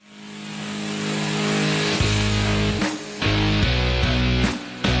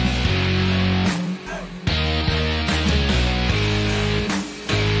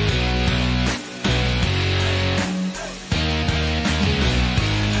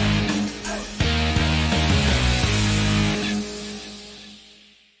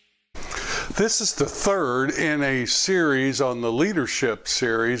This is the third in a series on the leadership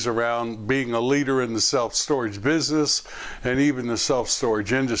series around being a leader in the self-storage business and even the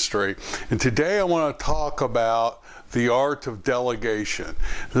self-storage industry. And today I want to talk about the art of delegation.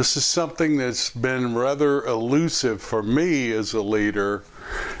 This is something that's been rather elusive for me as a leader,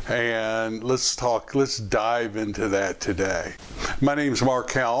 and let's dive into that today. My name is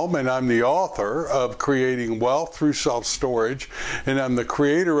Mark Helm, and I'm the author of Creating Wealth Through Self-Storage, and I'm the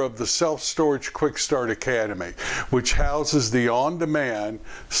creator of the Self-Storage Quick Start Academy, which houses the on-demand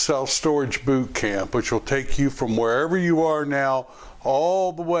self-storage boot camp, which will take you from wherever you are now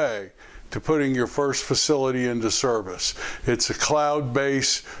all the way to putting your first facility into service. It's a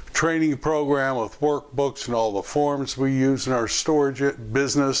cloud-based training program with workbooks and all the forms we use in our storage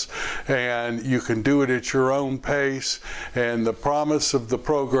business, and you can do it at your own pace. And the promise of the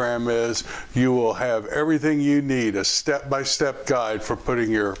program is you will have everything you need, a step-by-step guide for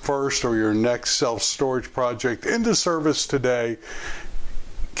putting your first or your next self-storage project into service today,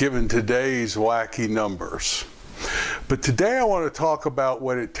 given today's wacky numbers. But today I want to talk about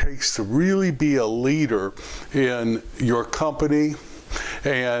what it takes to really be a leader in your company,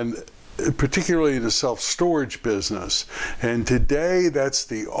 and particularly in the self-storage business. And today that's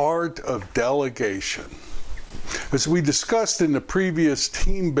the art of delegation. As we discussed in the previous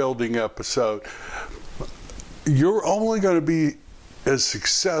team building episode, you're only going to be as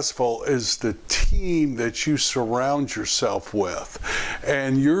successful as the team that you surround yourself with.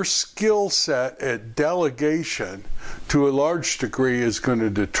 And your skill set at delegation, to a large degree, is going to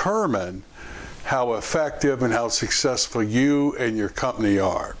determine how effective and how successful you and your company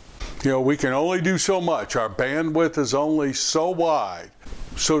are. You know, we can only do so much. Our bandwidth is only so wide.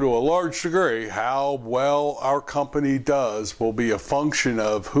 So to a large degree, how well our company does will be a function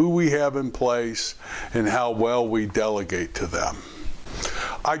of who we have in place and how well we delegate to them.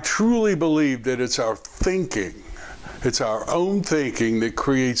 I truly believe that it's our thinking, it's our own thinking that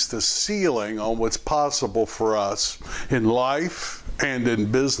creates the ceiling on what's possible for us in life and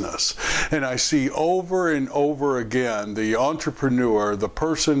in business. And I see over and over again the entrepreneur, the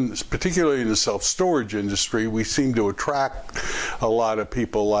person, particularly in the self-storage industry, we seem to attract a lot of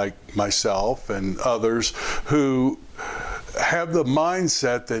people like myself and others who have the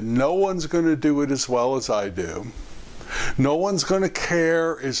mindset that no one's going to do it as well as I do. No one's going to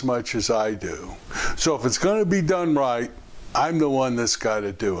care as much as I do. So if it's going to be done right, I'm the one that's got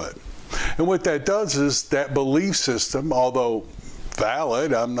to do it. And what that does is that belief system, although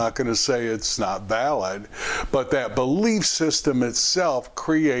valid, I'm not going to say it's not valid, but that belief system itself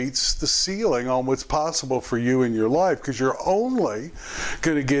creates the ceiling on what's possible for you in your life, because you're only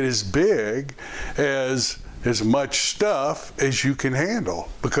going to get as big as much stuff as you can handle,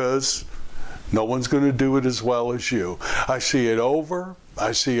 because no one's going to do it as well as you. I see it over,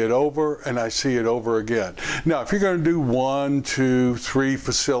 I see it over, and I see it over again. Now, if you're going to do 1, 2, 3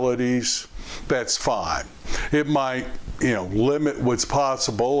 facilities, that's fine. It might, limit what's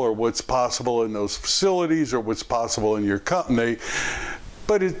possible, or what's possible in those facilities, or what's possible in your company,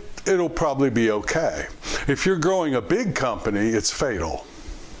 but it'll probably be okay. If you're growing a big company, it's fatal.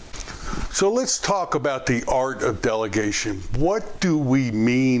 So let's talk about the art of delegation. What do we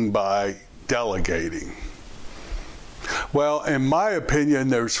mean by delegating? Well, in my opinion,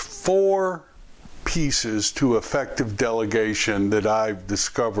 there's 4 pieces to effective delegation that I've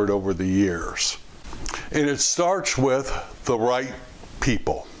discovered over the years. And it starts with the right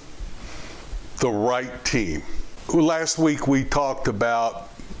people, the right team. Last week we talked about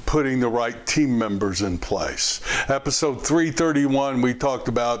putting the right team members in place. Episode 331, we talked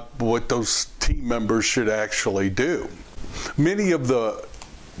about what those team members should actually do. Many of the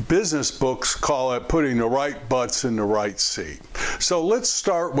business books call it putting the right butts in the right seat. So let's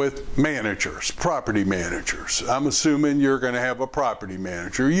start with managers, property managers. I'm assuming you're going to have a property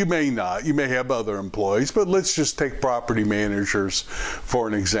manager. You may not. You may have other employees, but let's just take property managers for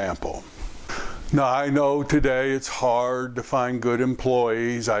an example. Now, I know today it's hard to find good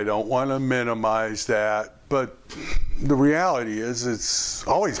employees. I don't want to minimize that, but the reality is it's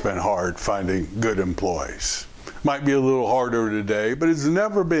always been hard finding good employees. Might be a little harder today, but it's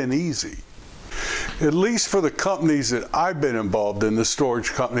never been easy. At least for the companies that I've been involved in, the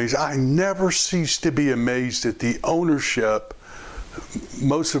storage companies, I never cease to be amazed at the ownership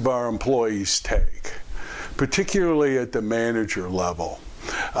most of our employees take, particularly at the manager level.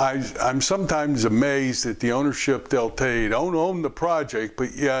 I'm sometimes amazed at the ownership they'll take. They don't own the project,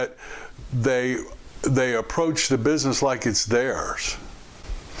 but yet they approach the business like it's theirs.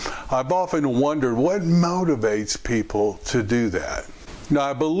 I've often wondered what motivates people to do that. Now,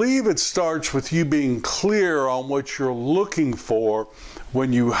 I believe it starts with you being clear on what you're looking for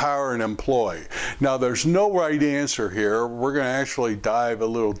when you hire an employee. Now, there's no right answer here. We're going to actually dive a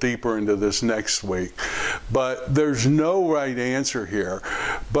little deeper into this next week. But there's no right answer here.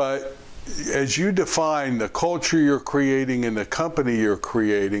 But as you define the culture you're creating and the company you're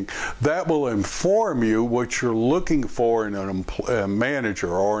creating, that will inform you what you're looking for in a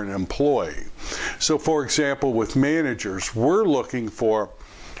manager or an employee. So, for example, with managers, we're looking for,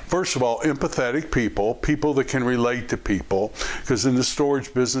 first of all, empathetic people, people that can relate to people, because in the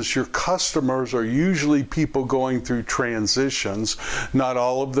storage business, your customers are usually people going through transitions, not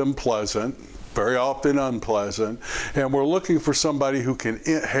all of them pleasant, very often unpleasant, and we're looking for somebody who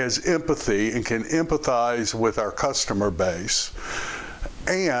has empathy and can empathize with our customer base.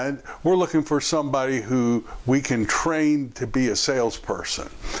 And we're looking for somebody who we can train to be a salesperson,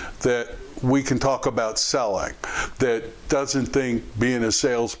 that we can talk about selling, that doesn't think being a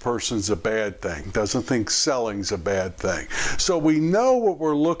salesperson's a bad thing, doesn't think selling's a bad thing. So we know what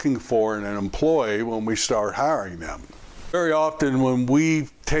we're looking for in an employee when we start hiring them. Very often when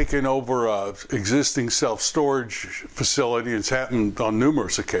we've taken over an existing self-storage facility, it's happened on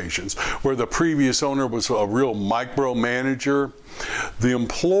numerous occasions, where the previous owner was a real micromanager, the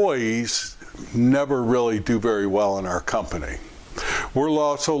employees never really do very well in our company. We're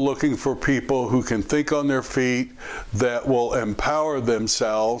also looking for people who can think on their feet, that will empower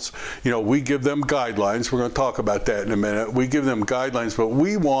themselves. You know, we give them guidelines. We're going to talk about that in a minute. We give them guidelines, but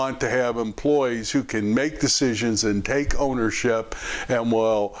we want to have employees who can make decisions and take ownership and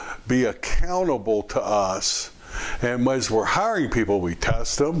will be accountable to us. And as we're hiring people, we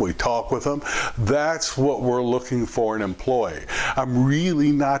test them, we talk with them. That's what we're looking for in an employee. I'm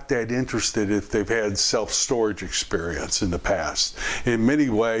really not that interested if they've had self-storage experience in the past. In many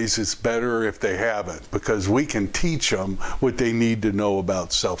ways, it's better if they haven't, because we can teach them what they need to know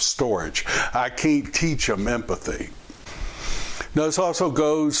about self-storage. I can't teach them empathy. Now, this also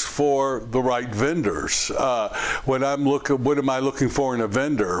goes for the right vendors. When I'm looking, what am I looking for in a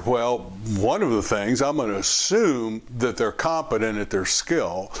vendor? Well, one of the things, I'm going to assume that they're competent at their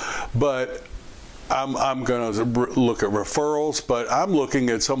skill, but I'm going to look at referrals, but I'm looking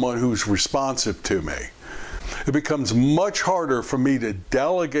at someone who's responsive to me. It becomes much harder for me to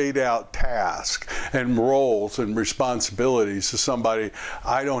delegate out tasks and roles and responsibilities to somebody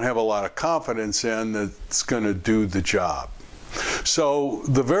I don't have a lot of confidence in that's going to do the job. So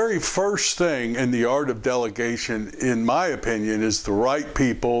the very first thing in the art of delegation, in my opinion, is the right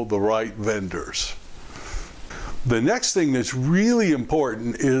people, the right vendors. The next thing that's really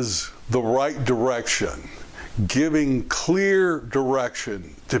important is the right direction. Giving clear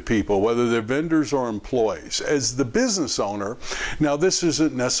direction to people, whether they're vendors or employees. As the business owner, now this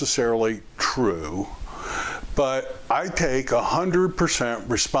isn't necessarily true, but I take 100%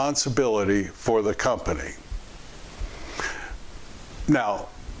 responsibility for the company. Now,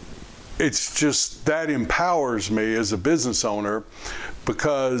 it's just that empowers me as a business owner,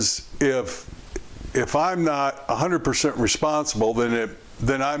 because if I'm not 100% responsible,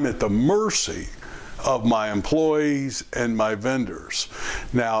 then I'm at the mercy of my employees and my vendors.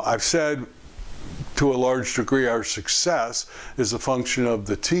 Now, I've said to a large degree our success is a function of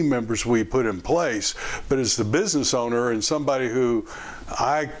the team members we put in place, but as the business owner and somebody who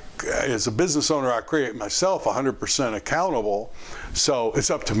as a business owner, I create myself 100% accountable, so it's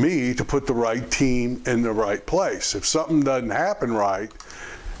up to me to put the right team in the right place. If something doesn't happen right,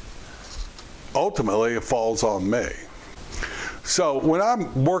 ultimately it falls on me. So when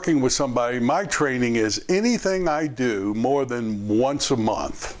I'm working with somebody, my training is anything I do more than once a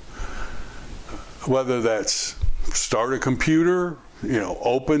month, whether that's start a computer,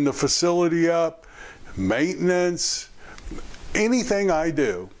 open the facility up, maintenance, anything I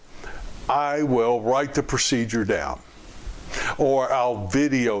do, I will write the procedure down, or I'll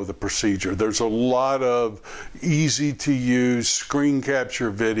video the procedure. There's a lot of easy to use screen capture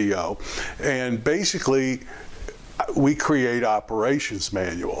video, and basically we create operations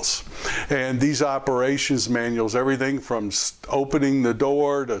manuals. And these operations manuals, everything from opening the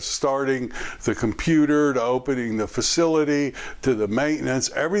door to starting the computer to opening the facility to the maintenance,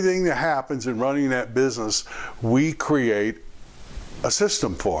 everything that happens in running that business, we create a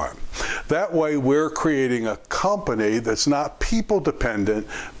system for it. That way we're creating a company that's not people dependent,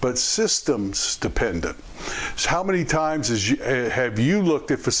 but systems dependent. So how many times have you looked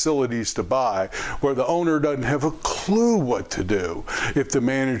at facilities to buy where the owner doesn't have a clue what to do? If the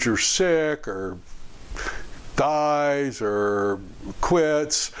manager's sick or dies or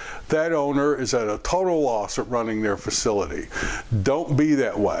quits, that owner is at a total loss at running their facility. Don't be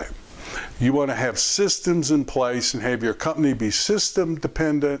that way. You want to have systems in place and have your company be system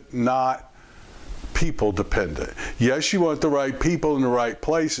dependent, not people dependent. Yes, you want the right people in the right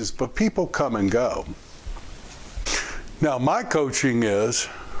places, but people come and go. Now, my coaching is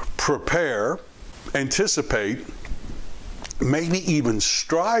prepare, anticipate, maybe even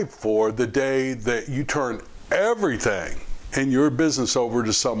strive for the day that you turn everything in your business over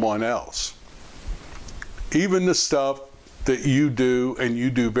to someone else. Even the stuff that you do and you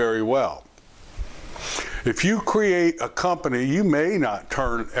do very well. If you create a company, you may not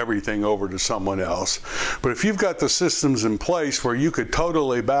turn everything over to someone else, but if you've got the systems in place where you could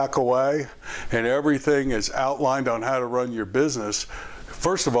totally back away and everything is outlined on how to run your business,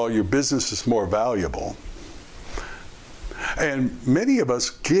 first of all, your business is more valuable. And many of us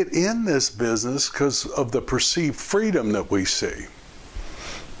get in this business because of the perceived freedom that we see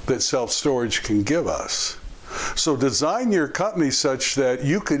that self-storage can give us. So design your company such that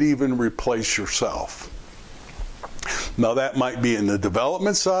you could even replace yourself. Now, that might be in the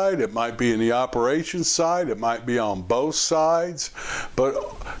development side, it might be in the operations side, it might be on both sides, but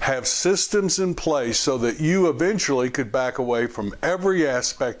have systems in place so that you eventually could back away from every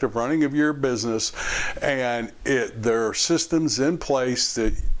aspect of running of your business, and there are systems in place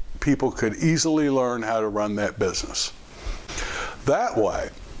that people could easily learn how to run that business. That way,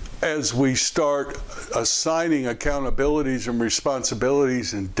 as we start assigning accountabilities and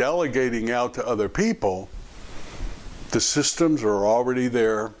responsibilities and delegating out to other people, the systems are already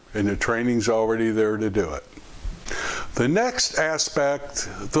there and the training's already there to do it. The next aspect,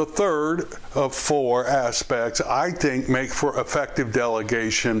 the third of 4 aspects I think make for effective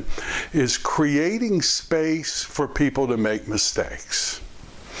delegation, is creating space for people to make mistakes.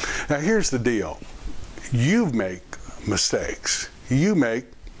 Now here's the deal. You make mistakes. You make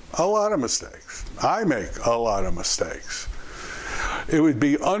a lot of mistakes. I make a lot of mistakes. It would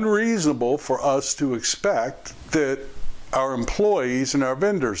be unreasonable for us to expect that our employees and our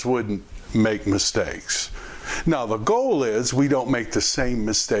vendors wouldn't make mistakes. Now, the goal is we don't make the same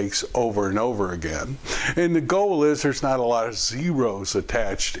mistakes over and over again. And the goal is there's not a lot of zeros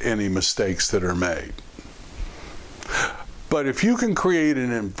attached to any mistakes that are made. But if you can create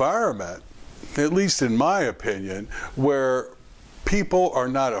an environment, at least in my opinion, where people are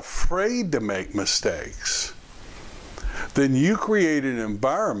not afraid to make mistakes, then you create an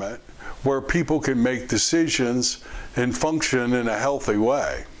environment where people can make decisions and function in a healthy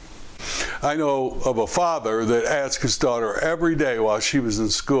way. I know of a father that asked his daughter every day while she was in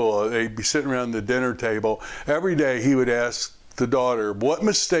school, they'd be sitting around the dinner table, every day he would ask the daughter, "What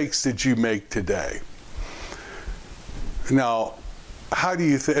mistakes did you make today?" Now, how do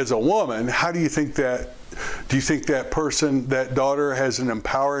you as a woman, how do you think that that daughter has an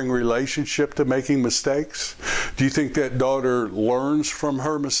empowering relationship to making mistakes? Do you think that daughter learns from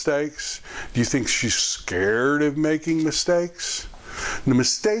her mistakes? Do you think she's scared of making mistakes? The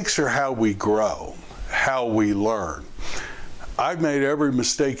mistakes are how we grow, how we learn. I've made every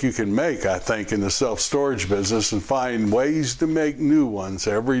mistake you can make, I think, in the self-storage business and find ways to make new ones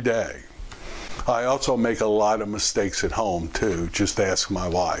every day. I also make a lot of mistakes at home, too. Just ask my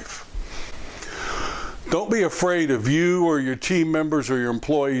wife. Don't be afraid of you or your team members or your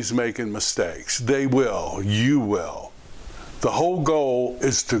employees making mistakes. They will. You will. The whole goal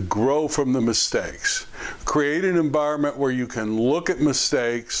is to grow from the mistakes. Create an environment where you can look at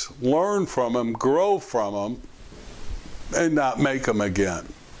mistakes, learn from them, grow from them, and not make them again.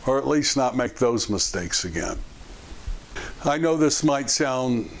 Or at least not make those mistakes again. I know this might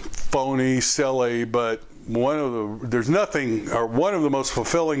sound phony, silly, but one of the most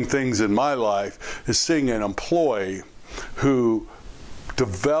fulfilling things in my life is seeing an employee who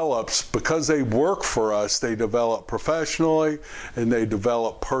develops, because they work for us, they develop professionally and they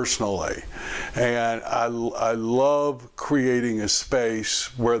develop personally. And I love creating a space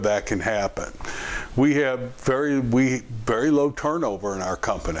where that can happen. We have very low turnover in our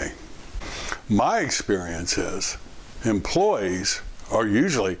company. My experience is employees are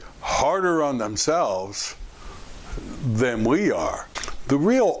usually harder on themselves than we are. The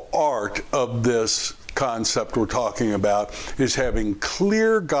real art of this concept we're talking about is having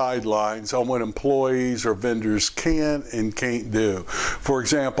clear guidelines on what employees or vendors can and can't do. For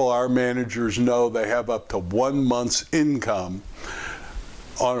example, our managers know they have up to 1 month's income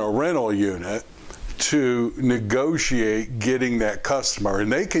on a rental unit to negotiate getting that customer,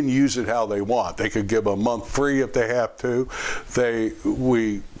 and they can use it how they want. They could give a month free if they have to.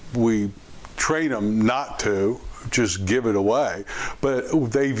 We train them not to just give it away,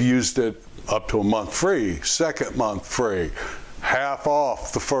 but they've used it up to a month free, second month free, half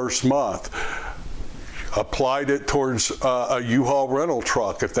off the first month. applied it towards a U-Haul rental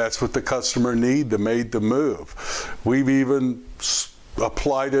truck if that's what the customer need to make the move. We've even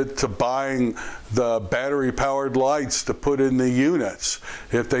applied it to buying the battery-powered lights to put in the units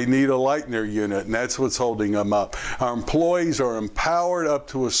if they need a light in their unit, and that's what's holding them up. Our employees are empowered up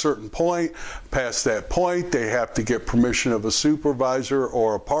to a certain point. Past that point, they have to get permission of a supervisor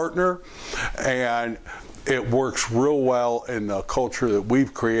or a partner, and it works real well in the culture that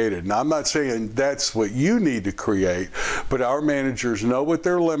we've created. Now, I'm not saying that's what you need to create, but our managers know what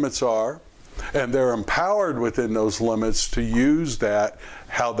their limits are, and they're empowered within those limits to use that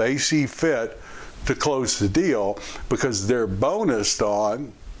how they see fit to close the deal, because they're bonused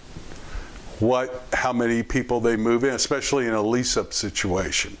on how many people they move in, especially in a lease-up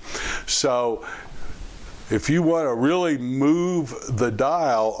situation. So if you want to really move the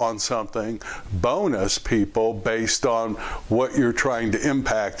dial on something, bonus people based on what you're trying to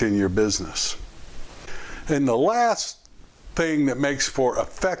impact in your business. And the last thing that makes for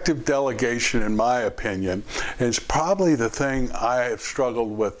effective delegation, in my opinion, is probably the thing I have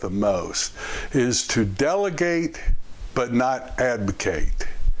struggled with the most, is to delegate but not advocate.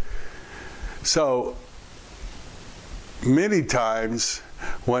 So many times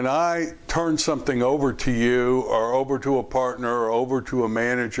when I turn something over to you or over to a partner or over to a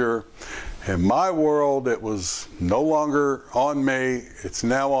manager, in my world it was no longer on me, it's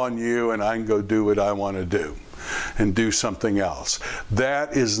now on you, and I can go do what I want to do and do something else.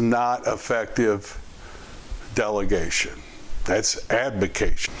 That is not effective delegation. That's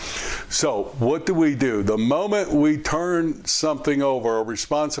advocation. So what do? The moment we turn something over, a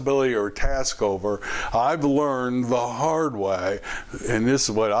responsibility or a task over, I've learned the hard way, and this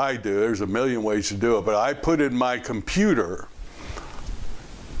is what I do, there's a million ways to do it, but I put in my computer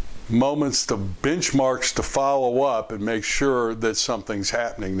moments to benchmarks to follow up and make sure that something's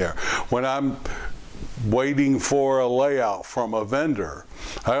happening there. When I'm waiting for a layout from a vendor,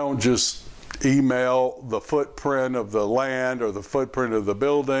 I don't just email the footprint of the land or the footprint of the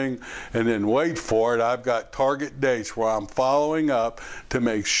building and then wait for it. I've got target dates where I'm following up to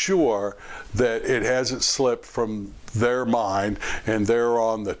make sure that it hasn't slipped from their mind and they're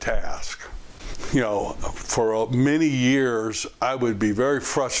on the task. You know, for many years, I would be very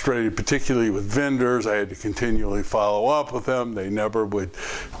frustrated, particularly with vendors. I had to continually follow up with them. They never would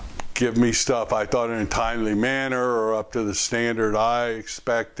give me stuff I thought in a timely manner or up to the standard I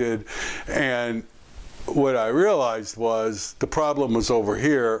expected. And what I realized was the problem was over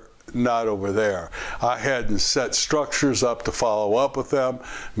here, not over there. I hadn't set structures up to follow up with them.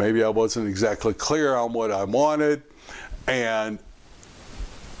 Maybe I wasn't exactly clear on what I wanted, and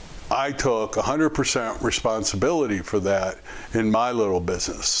I took 100% responsibility for that in my little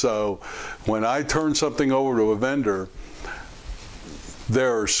business. So when I turn something over to a vendor,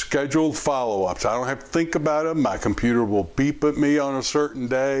 there are scheduled follow-ups. I don't have to think about them. My computer will beep at me on a certain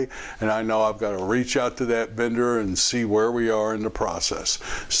day, and I know I've got to reach out to that vendor and see where we are in the process.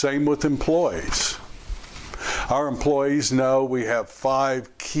 Same with employees. Our employees know we have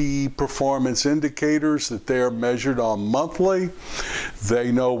 5 key performance indicators that they are measured on monthly.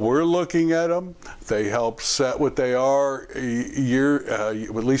 They know we're looking at them. They help set what they are a year,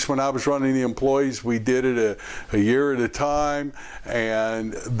 at least when I was running the employees, we did it a year at a time,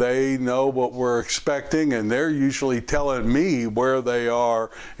 and they know what we're expecting, and they're usually telling me where they are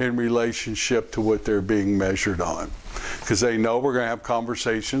in relationship to what they're being measured on, because they know we're going to have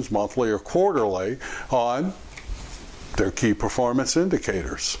conversations monthly or quarterly on their key performance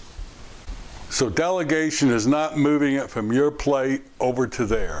indicators. So delegation is not moving it from your plate over to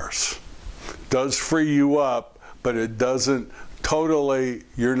theirs. It does free you up, but it doesn't totally,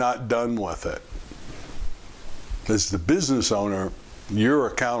 you're not done with it. As the business owner, you're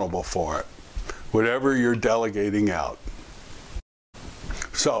accountable for it, whatever you're delegating out.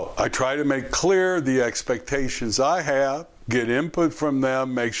 So I try to make clear the expectations I have, get input from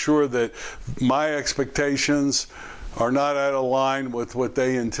them, make sure that my expectations are not out of line with what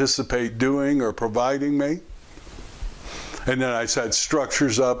they anticipate doing or providing me. And then I set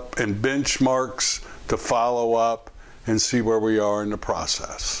structures up and benchmarks to follow up and see where we are in the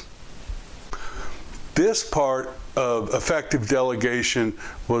process. This part of effective delegation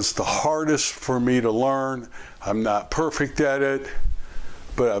was the hardest for me to learn. I'm not perfect at it,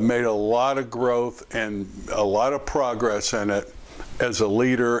 but I've made a lot of growth and a lot of progress in it as a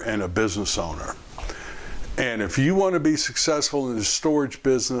leader and a business owner. And if you want to be successful in the storage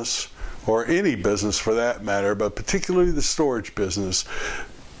business, or any business for that matter, but particularly the storage business,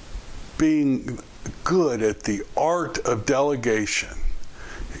 being good at the art of delegation,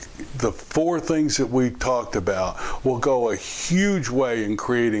 the 4 things that we talked about will go a huge way in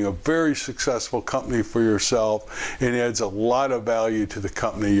creating a very successful company for yourself, and adds a lot of value to the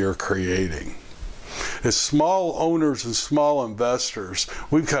company you're creating. As small owners and small investors,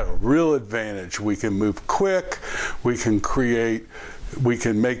 we've got a real advantage. We can move quick, we can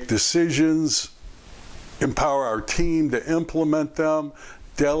make decisions, empower our team to implement them,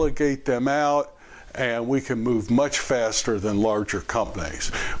 delegate them out, and we can move much faster than larger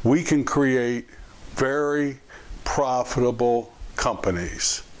companies. We can create very profitable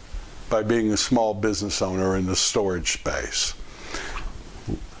companies by being a small business owner in the storage space.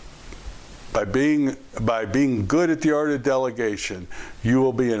 By being good at the art of delegation, you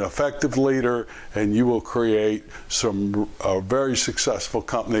will be an effective leader, and you will create a very successful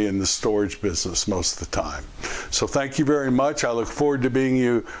company in the storage business most of the time. So thank you very much. I look forward to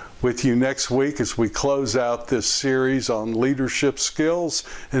being with you next week as we close out this series on leadership skills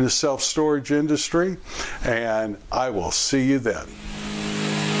in the self-storage industry, and I will see you then.